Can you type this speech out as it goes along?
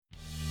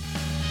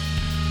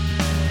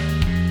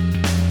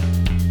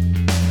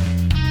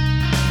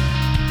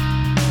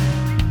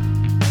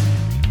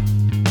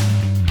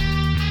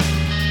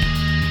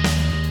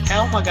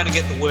am I going to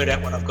get the word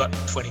out when I've got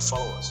 20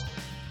 followers?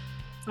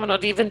 Or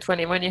not even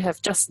 20 when you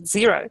have just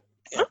 0.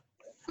 Yeah.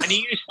 And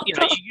you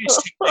use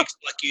techniques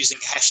like using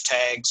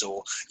hashtags,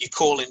 or you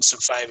call in some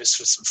favors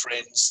for some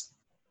friends.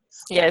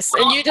 Yes,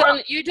 and you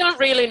don't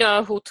really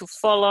know who to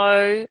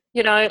follow.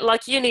 You know,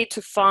 like you need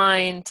to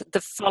find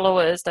the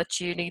followers that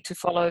you need to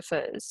follow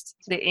first.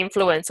 The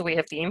influencer, we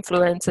have the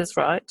influencers,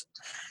 right?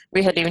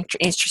 We had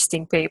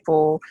interesting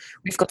people.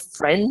 We've got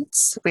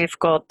friends. We've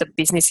got the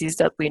businesses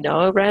that we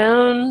know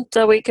around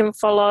that we can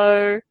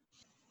follow.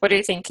 What do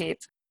you think,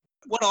 Keith?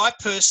 What I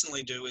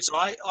personally do is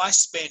I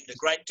spend a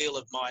great deal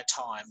of my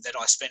time that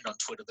I spend on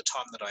Twitter, the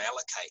time that I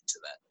allocate to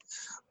that,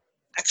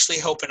 actually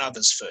helping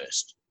others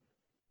first.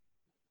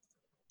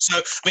 So,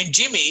 I mean,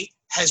 Jimmy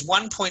has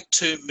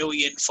 1.2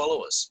 million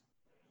followers.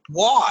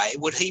 Why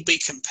would he be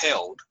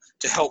compelled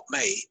to help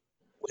me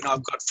when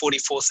I've got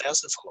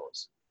 44,000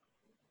 followers?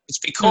 It's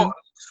because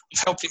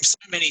I've helped him so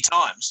many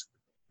times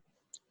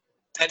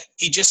that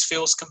he just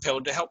feels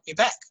compelled to help me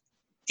back.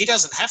 He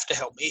doesn't have to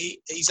help me.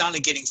 He's only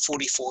getting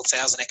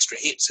 44,000 extra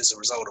hits as a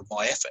result of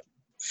my effort.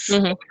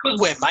 Mm-hmm. But because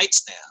we're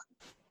mates now,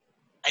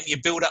 and you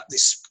build up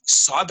this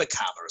cyber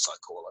karma, as I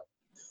call it,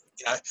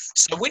 you know.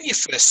 So when you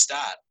first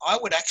start, I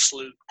would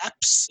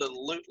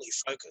absolutely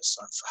focus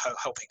on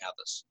helping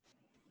others.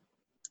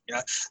 You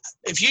know,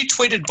 if you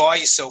tweeted by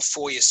yourself,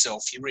 for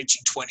yourself, you're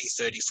reaching 20,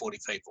 30, 40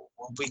 people.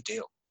 Well, big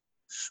deal.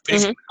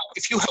 But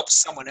if you help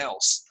someone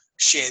else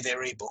share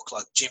their ebook,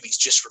 like Jimmy's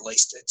just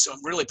released it. So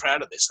I'm really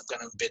proud of this. I'm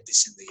going to embed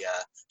this in the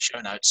show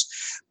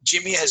notes.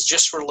 Jimmy has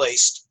just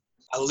released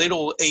a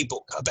little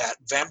ebook about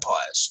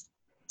vampires.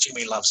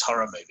 Jimmy loves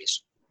horror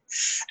movies.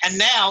 And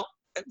now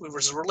it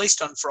was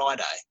released on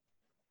Friday.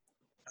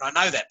 And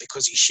I know that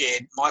because he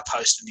shared my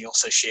post and he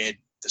also shared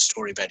the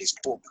story about his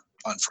book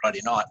on Friday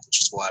night, which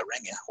is why I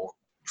rang you or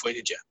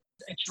tweeted you.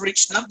 It's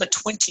reached number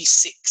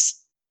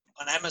 26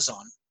 on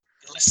Amazon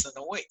in less than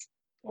a week.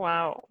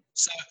 Wow.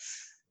 So,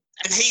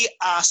 and he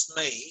asked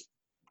me,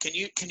 can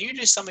you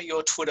do some of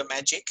your Twitter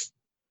magic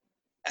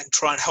and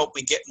try and help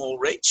me get more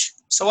reach?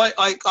 So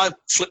I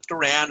flipped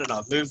around and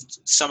I moved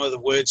some of the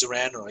words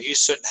around and I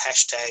used certain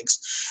hashtags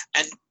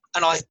and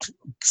I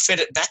fed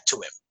it back to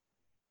him.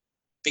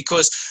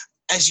 Because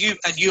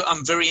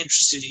I'm very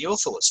interested in your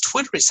thoughts.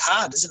 Twitter is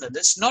hard, isn't it?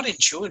 It's not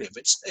intuitive.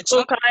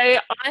 Look, I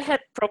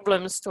had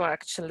problems to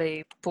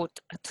actually put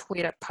a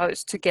Twitter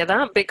post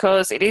together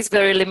because it is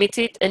very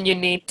limited and you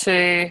need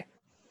to,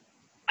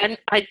 and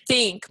I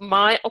think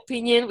my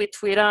opinion with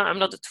Twitter, I'm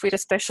not a Twitter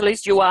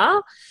specialist, you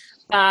are,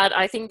 but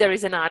I think there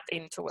is an art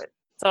into it.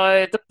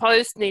 So the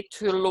post need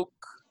to look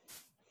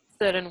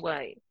a certain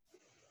way.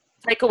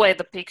 Take away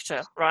the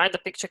picture, right? The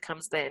picture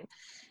comes then.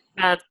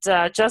 But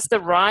just the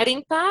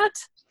writing part,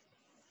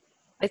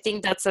 I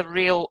think that's a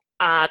real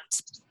art,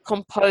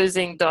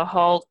 composing the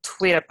whole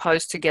Twitter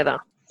post together.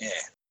 Yeah.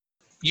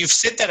 You've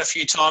said that a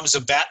few times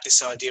about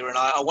this idea, and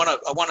I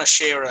want to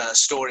share a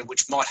story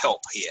which might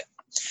help here.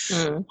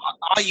 Mm.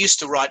 I used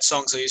to write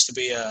songs. I used to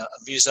be a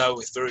muso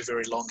with very,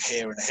 very long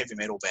hair in a heavy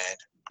metal band.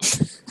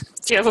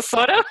 Do you have a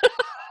photo?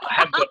 I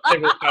have got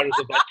several photos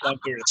of that time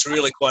period. It's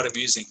really quite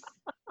amusing.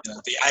 You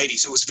know, the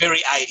 80s. It was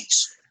very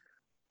 80s.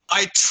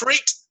 I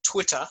treat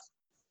Twitter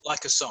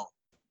like a song.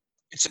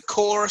 It's a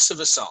chorus of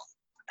a song.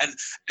 And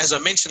as I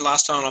mentioned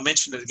last time, I'll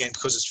mention it again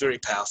because it's very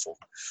powerful.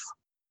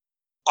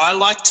 I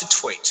like to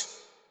tweet.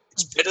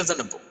 It's better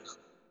than a book.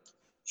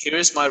 Here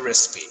is my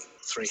recipe.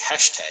 3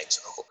 hashtags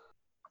and a hook.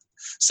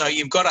 So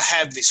you've got to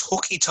have this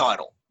hooky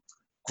title.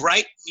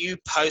 Great new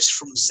post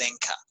from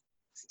Zenka.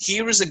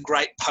 Here is a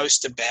great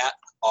post about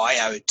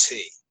IoT.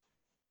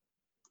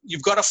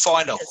 You've got to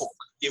find a hook.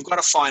 You've got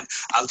to find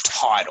a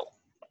title.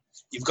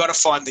 You've got to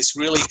find this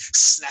really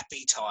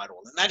snappy title.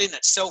 And that in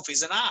itself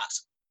is an art.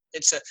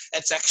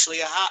 It's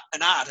actually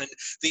an art. And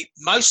the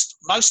most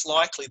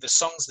likely the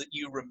songs that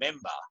you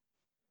remember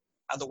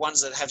are the ones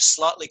that have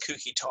slightly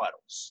kooky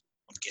titles,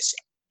 I'm guessing.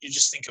 You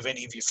just think of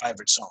any of your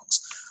favourite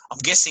songs. I'm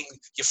guessing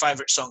your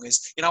favourite song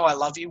is, I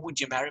love you, would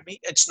you marry me?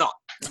 It's not.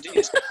 It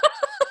is.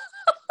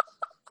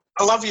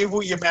 I love you,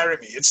 will you marry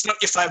me? It's not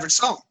your favourite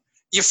song.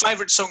 Your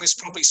favourite song is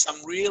probably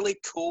some really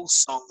cool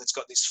song that's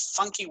got this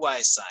funky way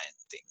of saying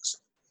things.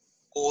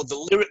 Or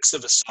the lyrics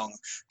of a song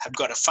have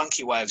got a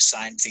funky way of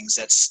saying things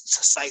that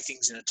say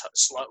things in a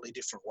slightly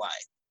different way.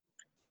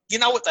 You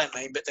know what they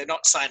mean, but they're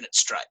not saying it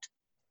straight.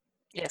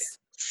 Yes.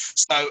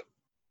 So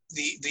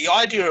the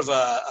idea of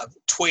a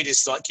tweet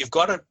is like you've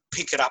got to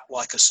pick it up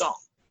like a song.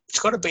 It's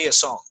got to be a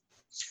song.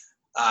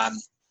 And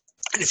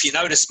if you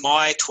notice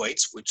my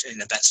tweets, which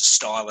that's a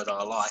style that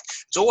I like,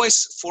 it's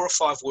always 4 or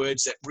 5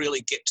 words that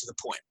really get to the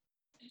point.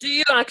 Do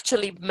you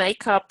actually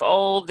make up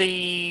all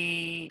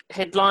the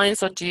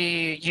headlines, or do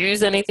you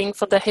use anything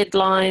for the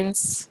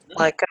headlines,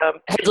 like a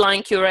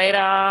headline curator?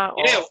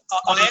 Or yeah,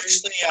 I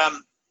actually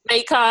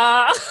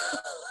maker.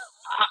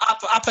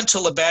 Up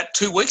until about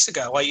 2 weeks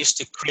ago, I used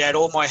to create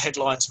all my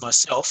headlines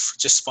myself,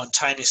 just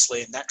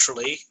spontaneously and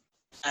naturally.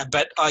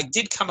 But I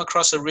did come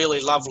across a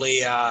really lovely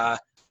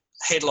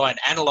headline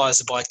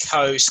analyzer by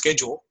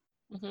CoSchedule,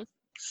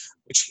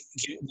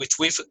 which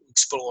we've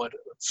explored.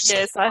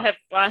 Yes, I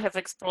have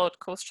explored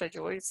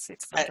CoSchedule. It's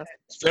fantastic.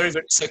 Very,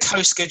 very. So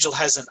CoSchedule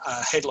has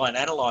a headline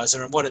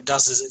analyzer, and what it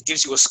does is it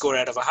gives you a score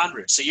out of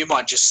 100. So you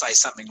might just say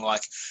something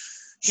like,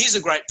 "Here's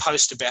a great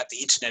post about the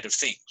Internet of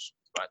Things."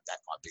 Right, that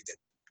might be the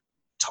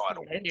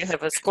title. And you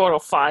have a score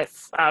of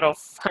 5 out of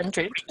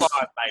 100. 5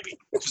 maybe.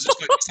 Because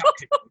it's got some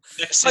people.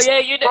 Oh yeah,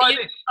 you know,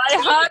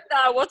 I heard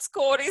now what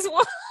score is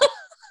what.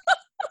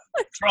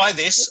 Try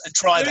this and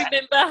try that.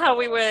 Remember how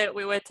we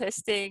were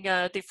testing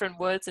different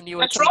words, and you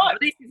were That's telling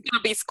right. me, this is going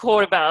to be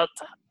score about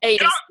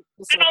 86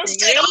 or and I was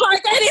something. And I'm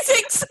like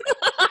 86.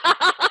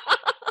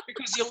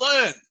 Because you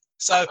learn.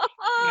 So,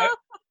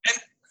 and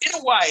in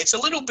a way, it's a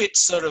little bit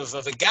sort of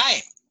a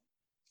game.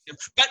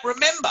 But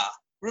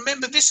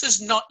remember, this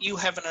is not you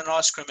having an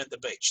ice cream at the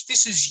beach.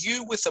 This is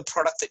you with a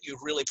product that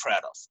you're really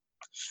proud of.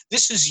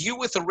 This is you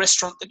with a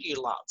restaurant that you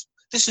love.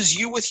 This is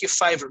you with your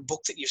favourite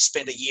book that you've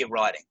spent a year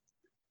writing.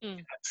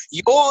 Mm.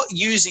 You're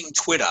using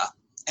Twitter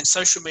and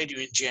social media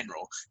in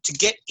general to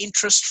get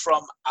interest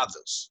from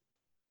others.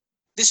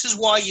 This is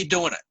why you're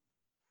doing it.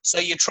 So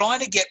you're trying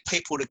to get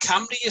people to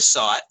come to your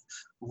site,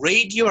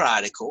 read your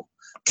article,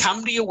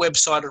 come to your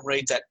website and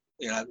read that.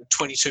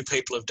 22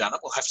 people have done it.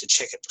 We'll have to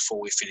check it before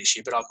we finish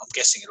here, but I'm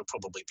guessing it'll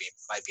probably be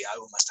maybe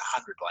almost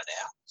 100 by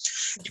now.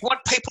 You want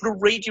people to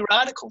read your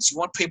articles. You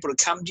want people to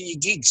come to your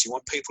gigs. You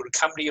want people to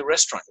come to your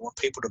restaurant. You want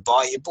people to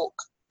buy your book.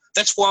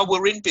 That's why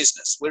we're in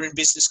business. We're in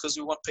business because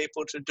we want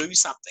people to do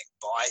something,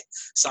 buy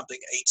something,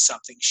 eat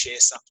something, share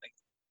something,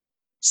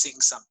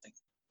 sing something,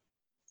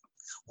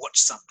 watch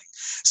something.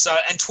 So,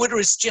 and Twitter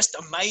is just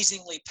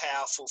amazingly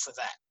powerful for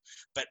that.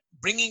 But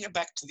bringing it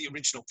back to the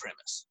original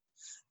premise,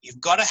 you've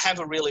got to have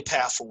a really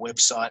powerful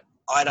website.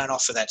 I don't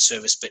offer that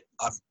service, but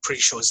I'm pretty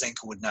sure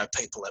Zenka would know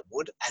people that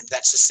would, and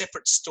that's a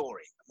separate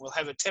story. We'll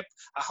have a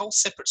whole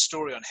separate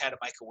story on how to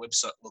make a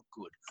website look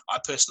good. I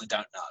personally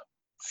don't know.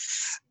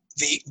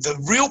 The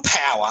real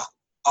power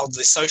of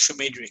the social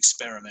media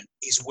experiment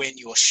is when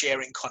you're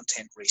sharing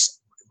content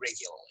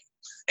regularly.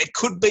 It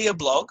could be a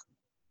blog.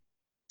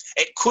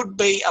 It could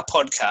be a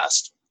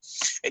podcast.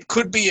 It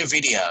could be a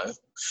video.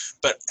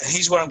 But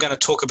here's what I'm going to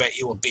talk about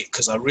you a bit,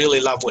 because I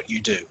really love what you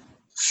do.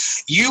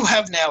 You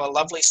have now a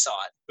lovely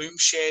site,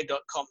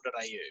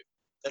 boomshare.com.au,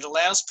 that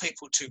allows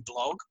people to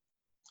blog,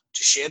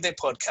 to share their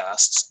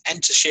podcasts,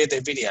 and to share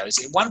their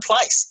videos in one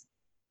place.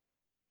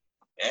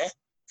 Yeah?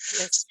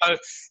 Yes. So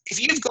if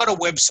you've got a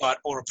website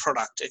or a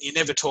product and you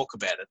never talk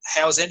about it,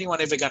 how is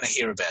anyone ever going to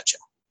hear about you?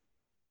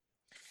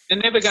 They're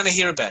never going to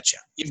hear about you.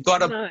 You've got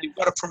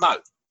to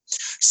promote.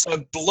 So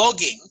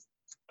blogging,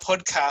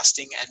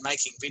 podcasting, and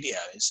making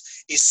videos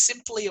is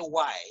simply a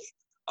way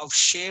of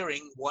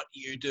sharing what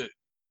you do.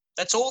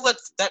 That's all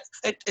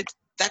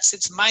that's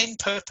its main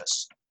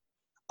purpose.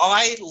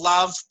 I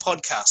love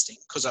podcasting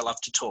because I love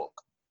to talk.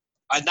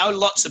 I know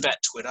lots about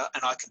Twitter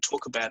and I can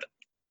talk about it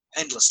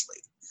endlessly.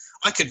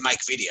 I could make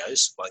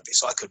videos like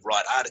this. I could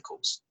write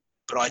articles,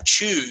 but I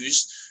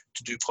choose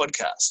to do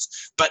podcasts.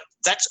 But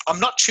I'm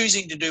not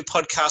choosing to do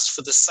podcasts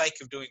for the sake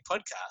of doing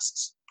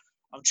podcasts.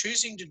 I'm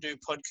choosing to do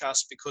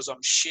podcasts because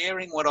I'm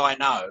sharing what I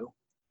know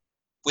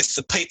with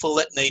the people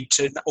that need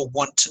to or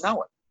want to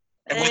know it.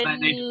 And when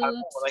they need to know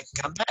more, they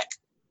can come back.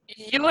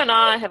 You and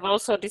I have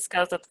also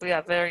discussed that we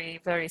are very,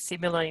 very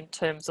similar in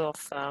terms of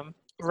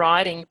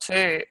writing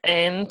too.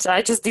 And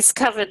I just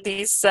discovered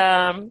this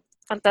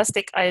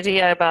fantastic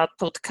idea about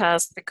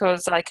podcast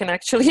because I can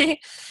actually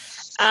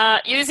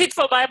use it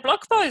for my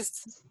blog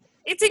posts.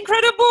 It's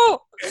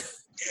incredible. Yeah.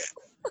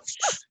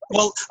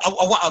 Well,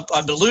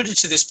 I've alluded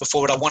to this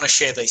before, but I want to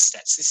share these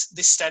stats.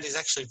 This stat is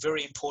actually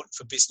very important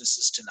for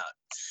businesses to know.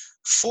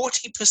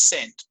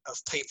 40%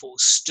 of people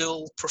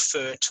still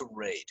prefer to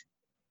read.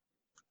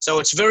 So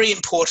it's very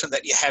important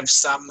that you have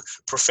some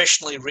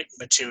professionally written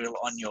material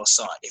on your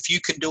site. If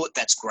you can do it,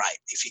 that's great.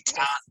 If you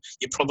can't,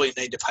 you probably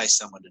need to pay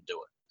someone to do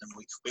it. And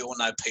we all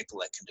know people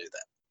that can do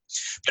that.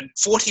 But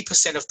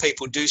 40% of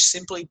people do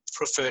simply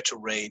prefer to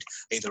read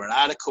either an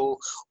article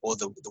or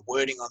the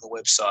wording on the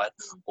website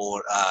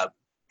or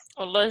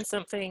learn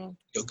something.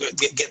 You'll get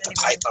the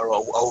paper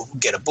or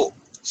get a book.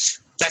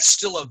 That's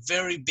still a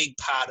very big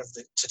part of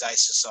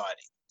today's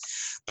society.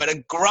 But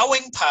a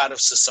growing part of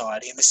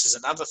society, and this is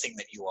another thing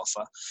that you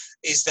offer,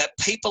 is that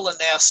people are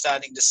now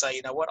starting to say,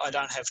 you know what, I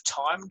don't have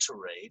time to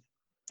read,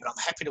 but I'm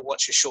happy to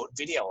watch a short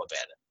video about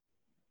it.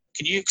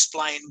 Can you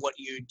explain what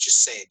you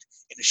just said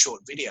in a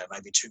short video,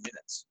 maybe 2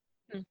 minutes?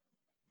 Mm.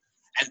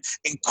 And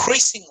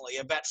increasingly,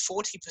 about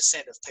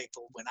 40% of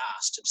people, when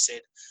asked, have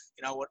said,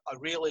 you know what, I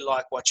really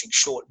like watching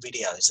short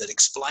videos that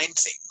explain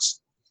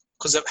things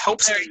because it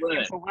helps me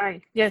learn.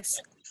 Way.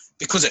 Yes.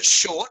 Because it's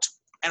short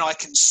and I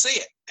can see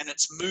it and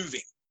it's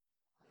moving.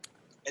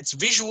 It's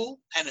visual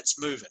and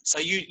it's moving. So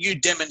you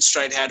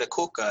demonstrate how to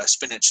cook a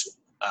spinach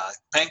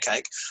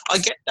pancake. I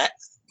get that.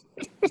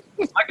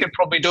 I could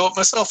probably do it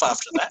myself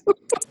after that.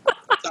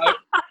 So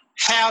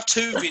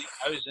how-to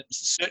videos and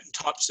certain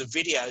types of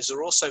videos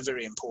are also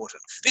very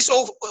important. This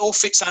all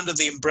fits under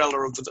the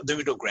umbrella of the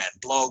middle ground,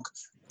 blog,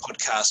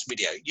 podcast,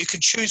 video. You can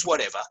choose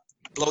whatever,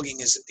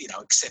 blogging is,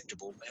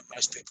 acceptable, and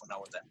most people know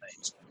what that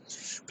means.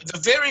 But the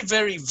very,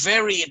 very,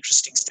 very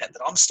interesting stat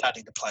that I'm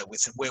starting to play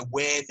with, and where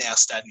we're now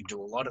starting to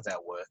do a lot of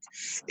our work,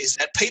 is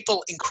that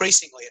people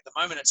increasingly, at the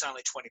moment it's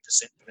only 20%,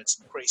 but it's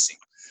increasing.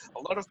 A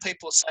lot of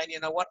people are saying, you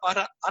know what, I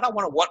don't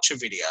want to watch a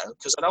video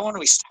because I don't want to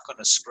be stuck on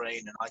a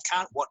screen, and I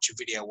can't watch a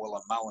video while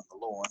I'm mowing the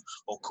lawn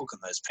or cooking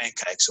those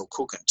pancakes or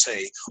cooking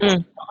tea. Or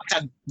I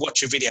can't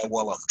watch a video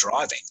while I'm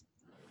driving.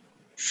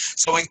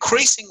 So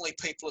increasingly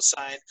people are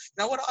saying,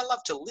 you know what, I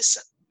love to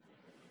listen.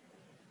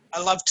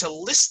 I love to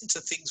listen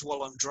to things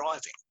while I'm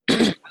driving.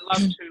 I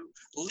love to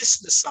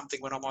listen to something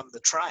when I'm on the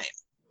train.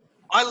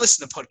 I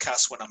listen to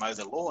podcasts when I mow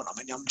the lawn. I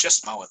mean, I'm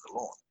just mowing the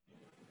lawn.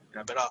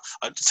 But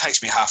it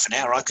takes me half an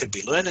hour. I could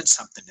be learning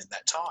something in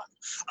that time.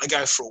 I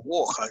go for a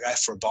walk. I go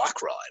for a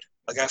bike ride.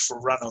 I go for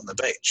a run on the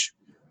beach.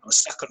 I'm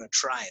stuck on a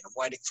train. I'm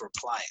waiting for a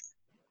plane.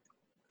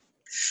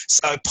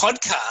 So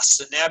podcasts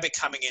are now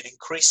becoming an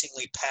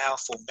increasingly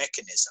powerful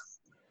mechanism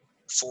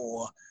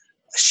for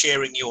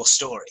sharing your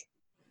story.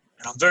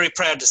 And I'm very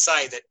proud to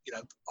say that,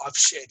 I've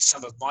shared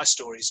some of my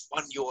stories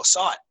on your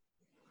site.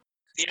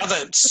 The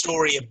other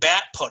story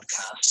about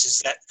podcasts is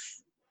that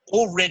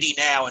already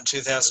now in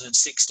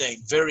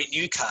 2016, very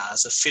new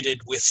cars are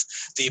fitted with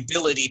the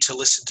ability to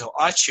listen to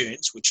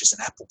iTunes, which is an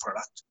Apple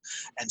product,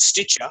 and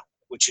Stitcher,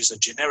 which is a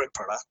generic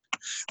product,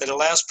 that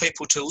allows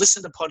people to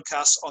listen to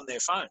podcasts on their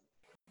phone.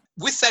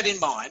 With that in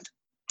mind,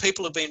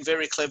 people have been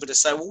very clever to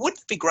say, well,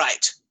 wouldn't it be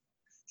great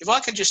if I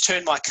could just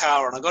turn my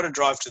car on? I've got to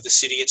drive to the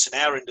city. It's an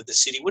hour into the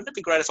city. Wouldn't it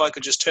be great if I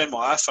could just turn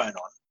my iPhone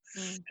on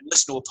and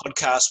listen to a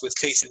podcast with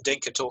Keith and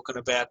Dinka talking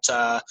about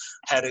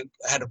how to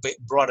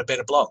write a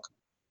better blog?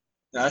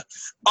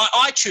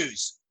 I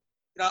choose.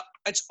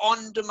 It's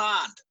on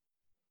demand.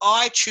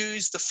 I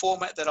choose the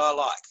format that I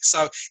like.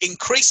 So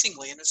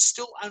increasingly, and it's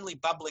still only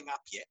bubbling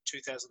up yet,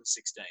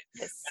 2016,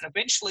 Yes. and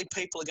eventually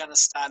people are going to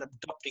start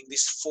adopting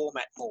this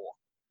format more,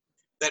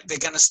 that they're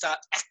going to start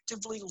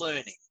actively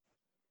learning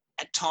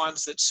at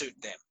times that suit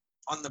them,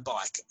 on the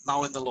bike,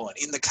 mowing the lawn,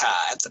 in the car,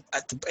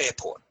 at the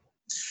airport.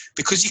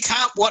 Because you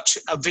can't watch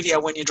a video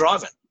when you're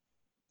driving.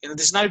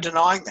 There's no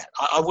denying that.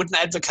 I wouldn't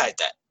advocate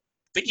that.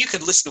 But you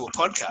can listen to a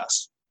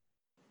podcast.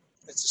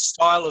 It's a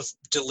style of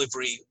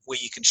delivery where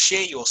you can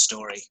share your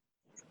story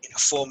in a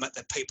format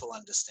that people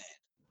understand.